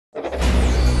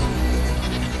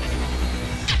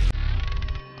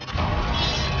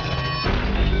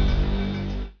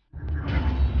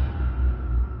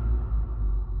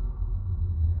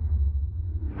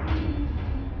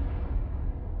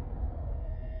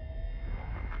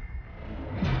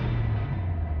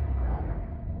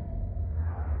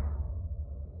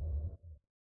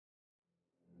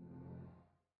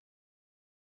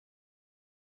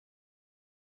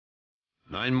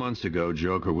9 months ago,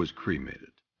 Joker was cremated.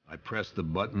 I pressed the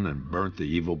button and burnt the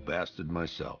evil bastard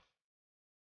myself.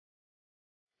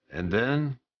 And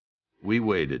then, we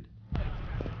waited.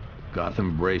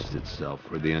 Gotham braced itself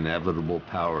for the inevitable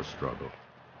power struggle.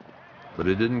 But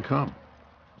it didn't come.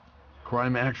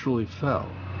 Crime actually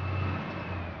fell.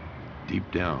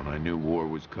 Deep down, I knew war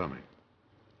was coming.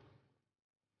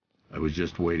 I was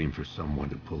just waiting for someone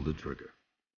to pull the trigger.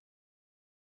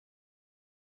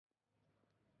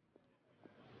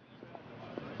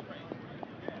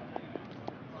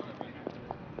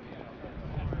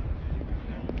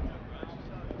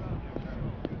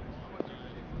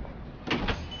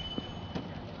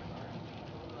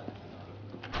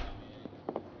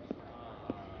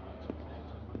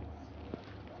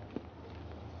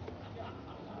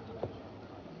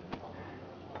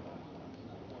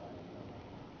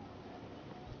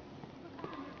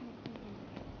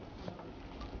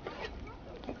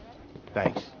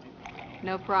 Thanks.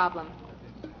 No problem.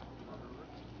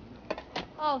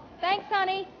 Oh, thanks,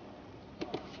 honey.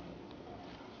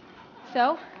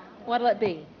 So, what'll it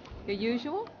be? Your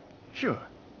usual? Sure.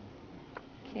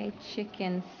 Okay,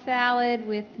 chicken salad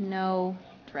with no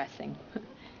dressing.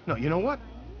 No, you know what?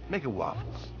 Make it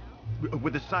waffles.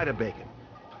 With a side of bacon.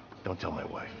 Don't tell my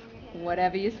wife.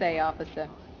 Whatever you say, officer.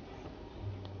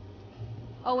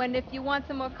 Oh, and if you want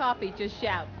some more coffee, just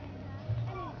shout.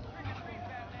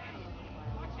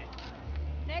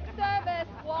 Next service,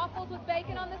 waffles with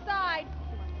bacon on the side.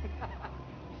 I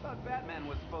thought Batman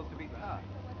was supposed to be tough.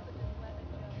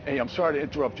 Hey, I'm sorry to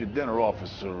interrupt your dinner,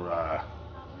 Officer,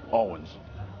 Owens.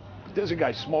 But there's a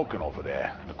guy smoking over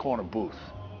there in the corner booth.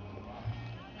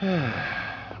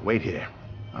 Wait here.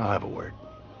 I'll have a word.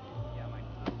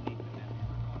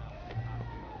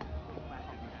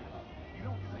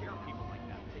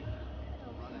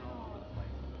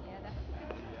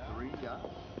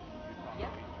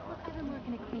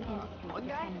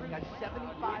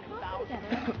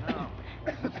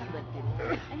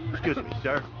 Excuse me,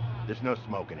 sir. There's no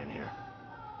smoking in here.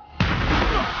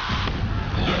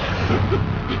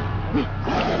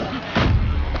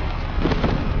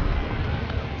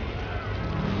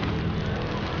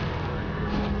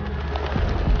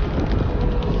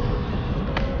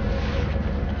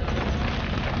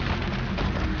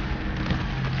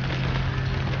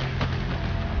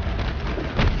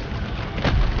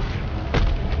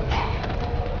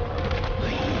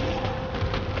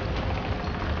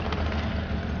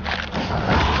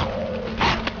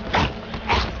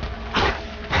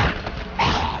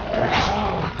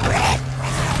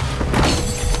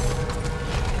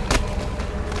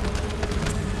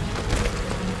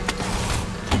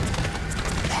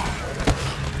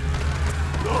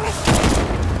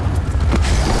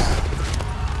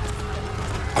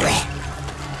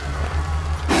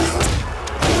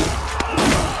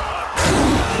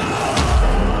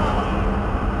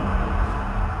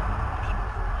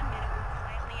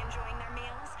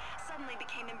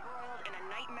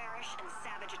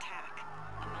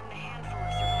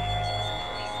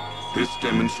 This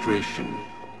demonstration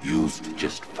used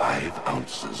just 5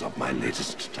 ounces of my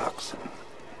latest toxin.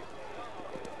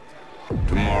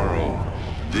 Tomorrow,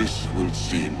 this will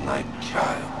seem like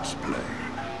child's play.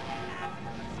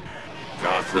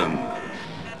 Gotham,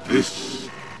 this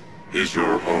is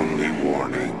your only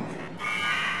warning.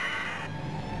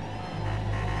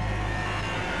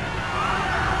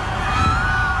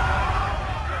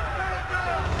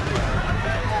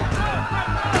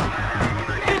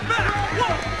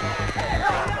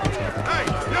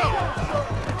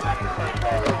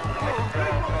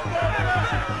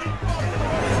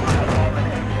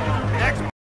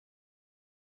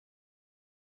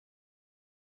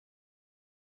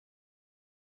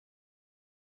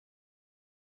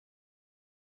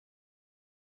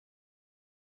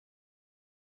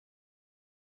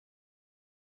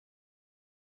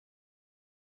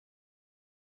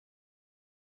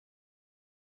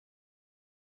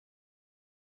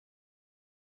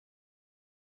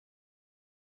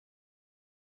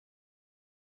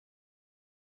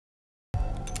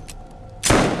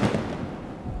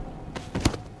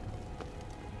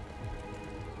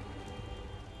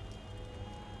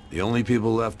 The only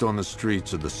people left on the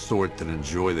streets are the sort that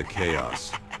enjoy the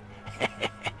chaos.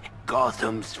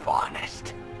 Gotham's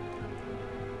finest.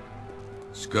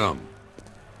 Scum.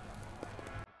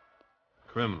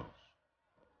 Criminals.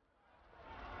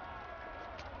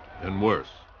 And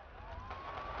worse.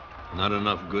 Not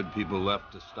enough good people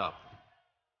left to stop them.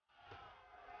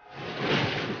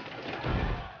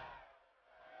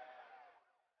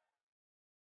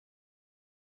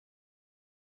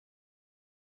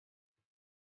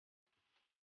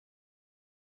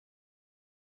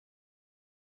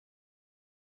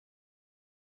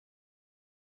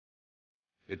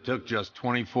 It took just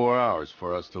 24 hours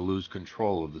for us to lose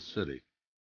control of the city.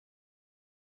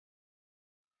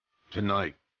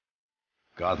 Tonight,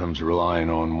 Gotham's relying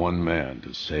on one man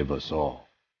to save us all.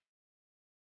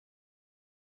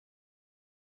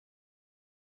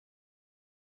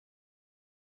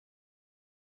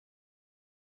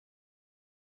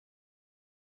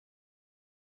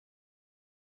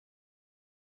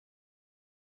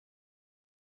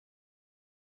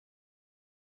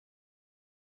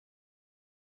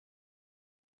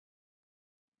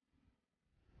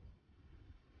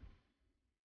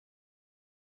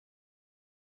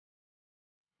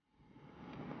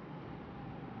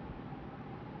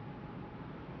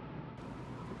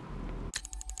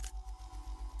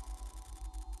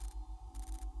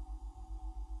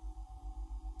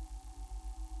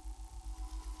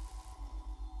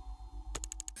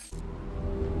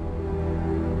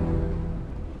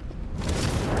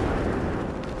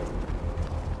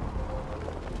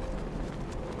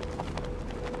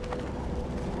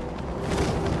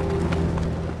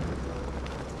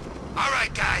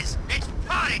 Guys, it's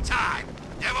party time!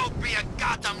 There won't be a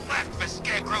Gotham left for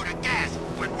Scarecrow to gas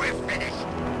when we're finished!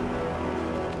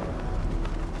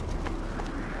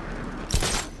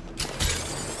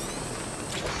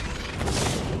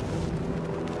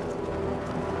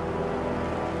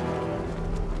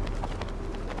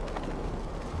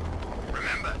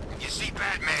 Remember, if you see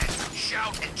Batman,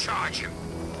 shout and charge him.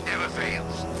 Never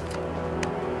fails.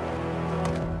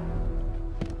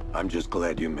 I'm just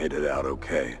glad you made it out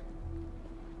okay.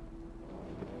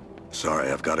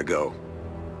 Sorry, I've got to go.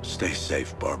 Stay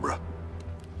safe, Barbara.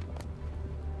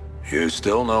 You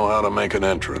still know how to make an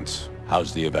entrance.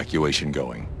 How's the evacuation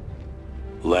going?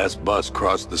 Last bus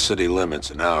crossed the city limits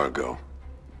an hour ago.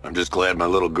 I'm just glad my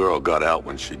little girl got out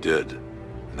when she did.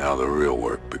 Now the real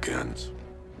work begins.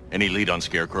 Any lead on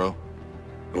Scarecrow?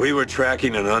 We were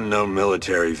tracking an unknown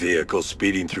military vehicle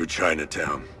speeding through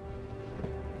Chinatown.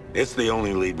 It's the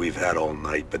only lead we've had all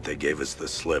night, but they gave us the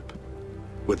slip.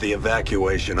 With the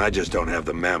evacuation, I just don't have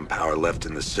the manpower left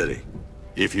in the city.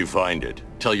 If you find it,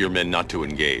 tell your men not to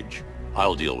engage.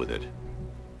 I'll deal with it.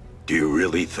 Do you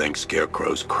really think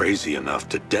Scarecrow's crazy enough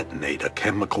to detonate a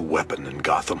chemical weapon in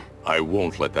Gotham? I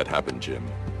won't let that happen, Jim.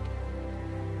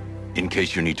 In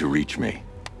case you need to reach me,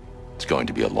 it's going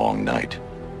to be a long night.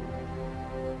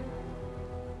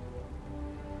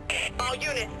 All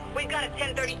units, we've got a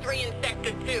 1033 in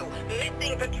Sector 2.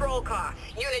 Missing patrol car.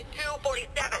 Unit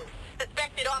 247.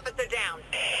 Suspected officer down.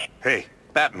 Hey,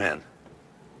 Batman.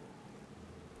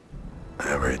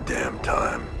 Every damn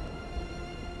time.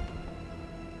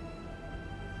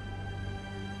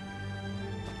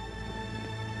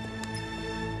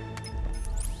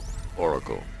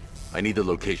 Oracle, I need the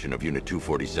location of Unit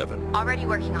 247. Already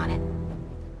working on it.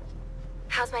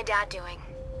 How's my dad doing?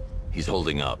 He's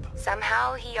holding up.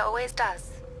 Somehow, he always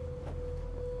does.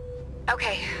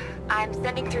 Okay, I'm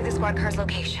sending through the squad car's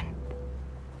location.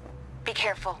 Be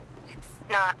careful. It's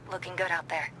not looking good out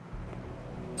there.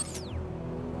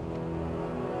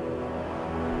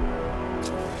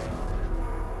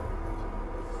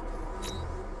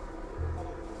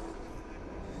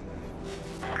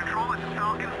 Control, it's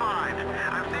Falcon 5.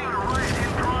 I'm seeing a riot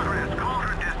in progress.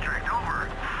 Cauldron District, over.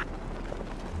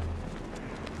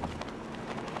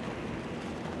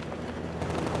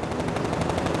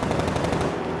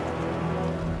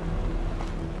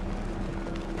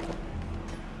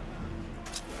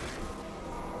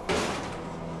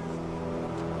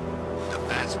 The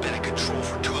Bat's been in control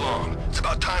for too long. It's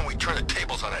about time we turn the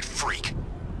tables on that freak.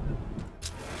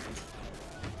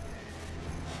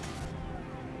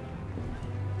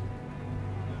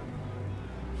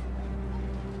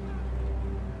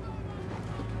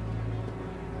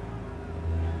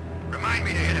 Remind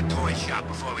me to hit a toy shop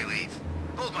before we leave.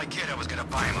 Told my kid I was gonna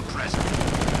buy him a present.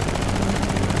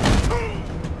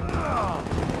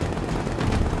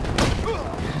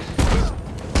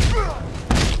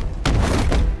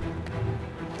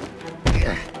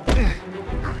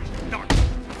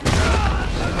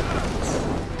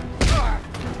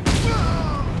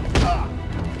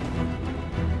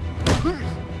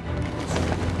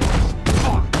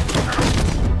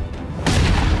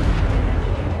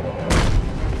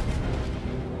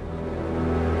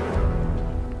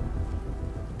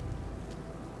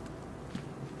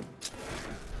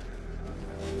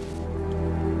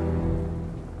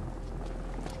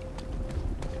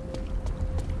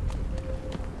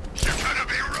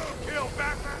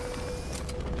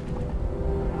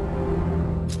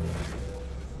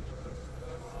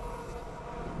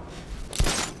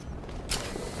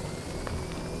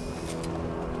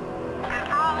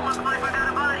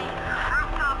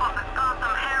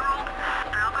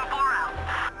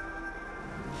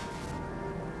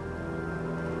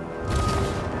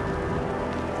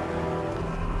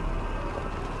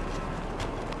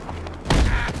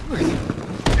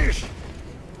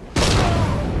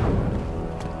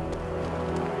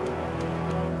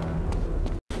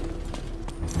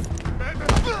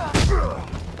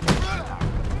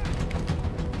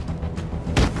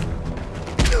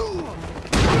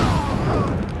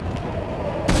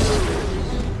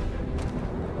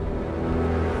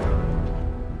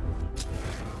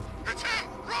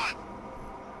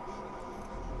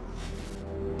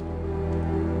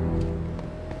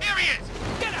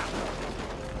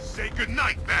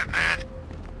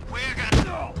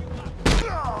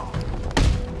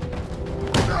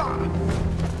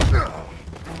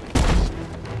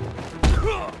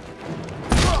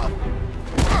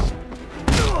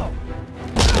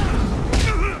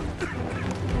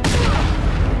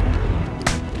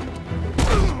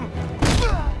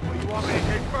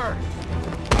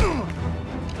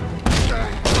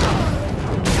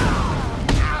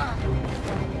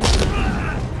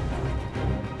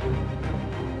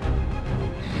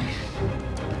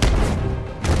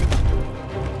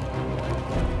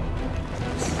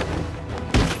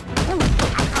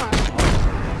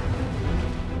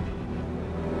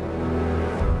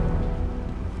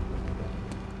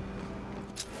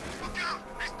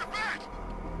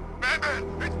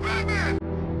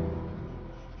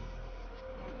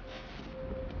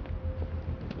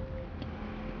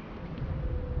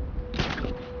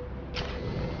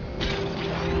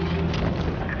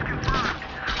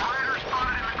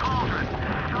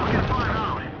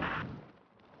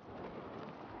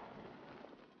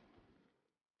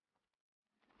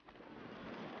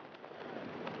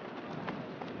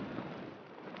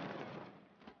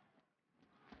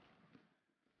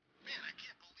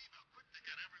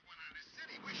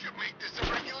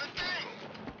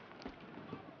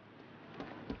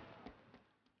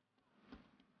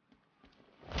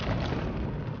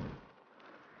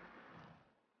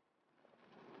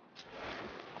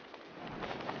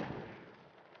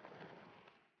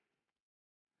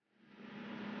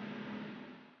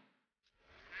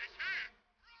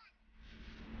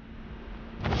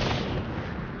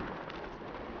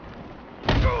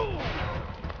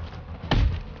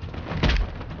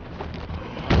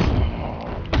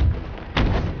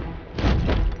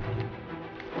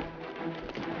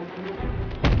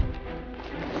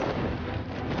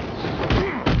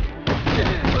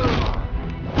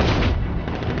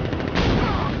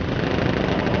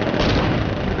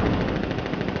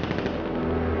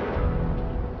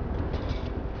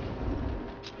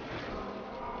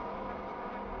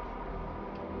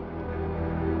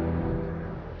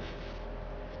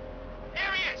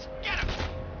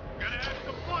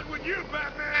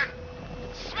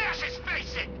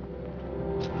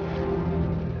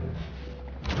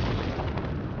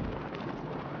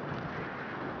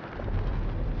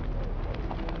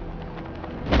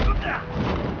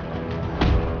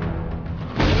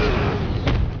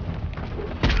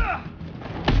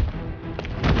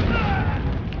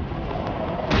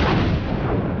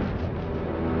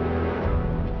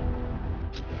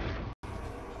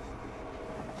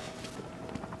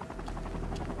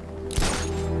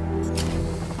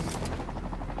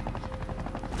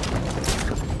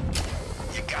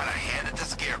 gotta hand it to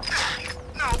Scarecrow.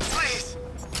 No, please!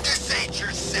 This ain't your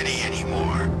city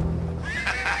anymore.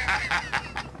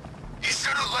 You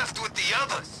should have left with the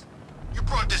others. You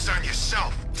brought this on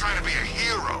yourself, trying to be a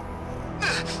hero.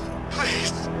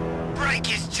 Please, break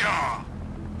his jaw.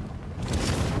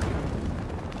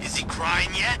 Is he crying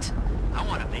yet? I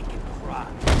want to make him cry.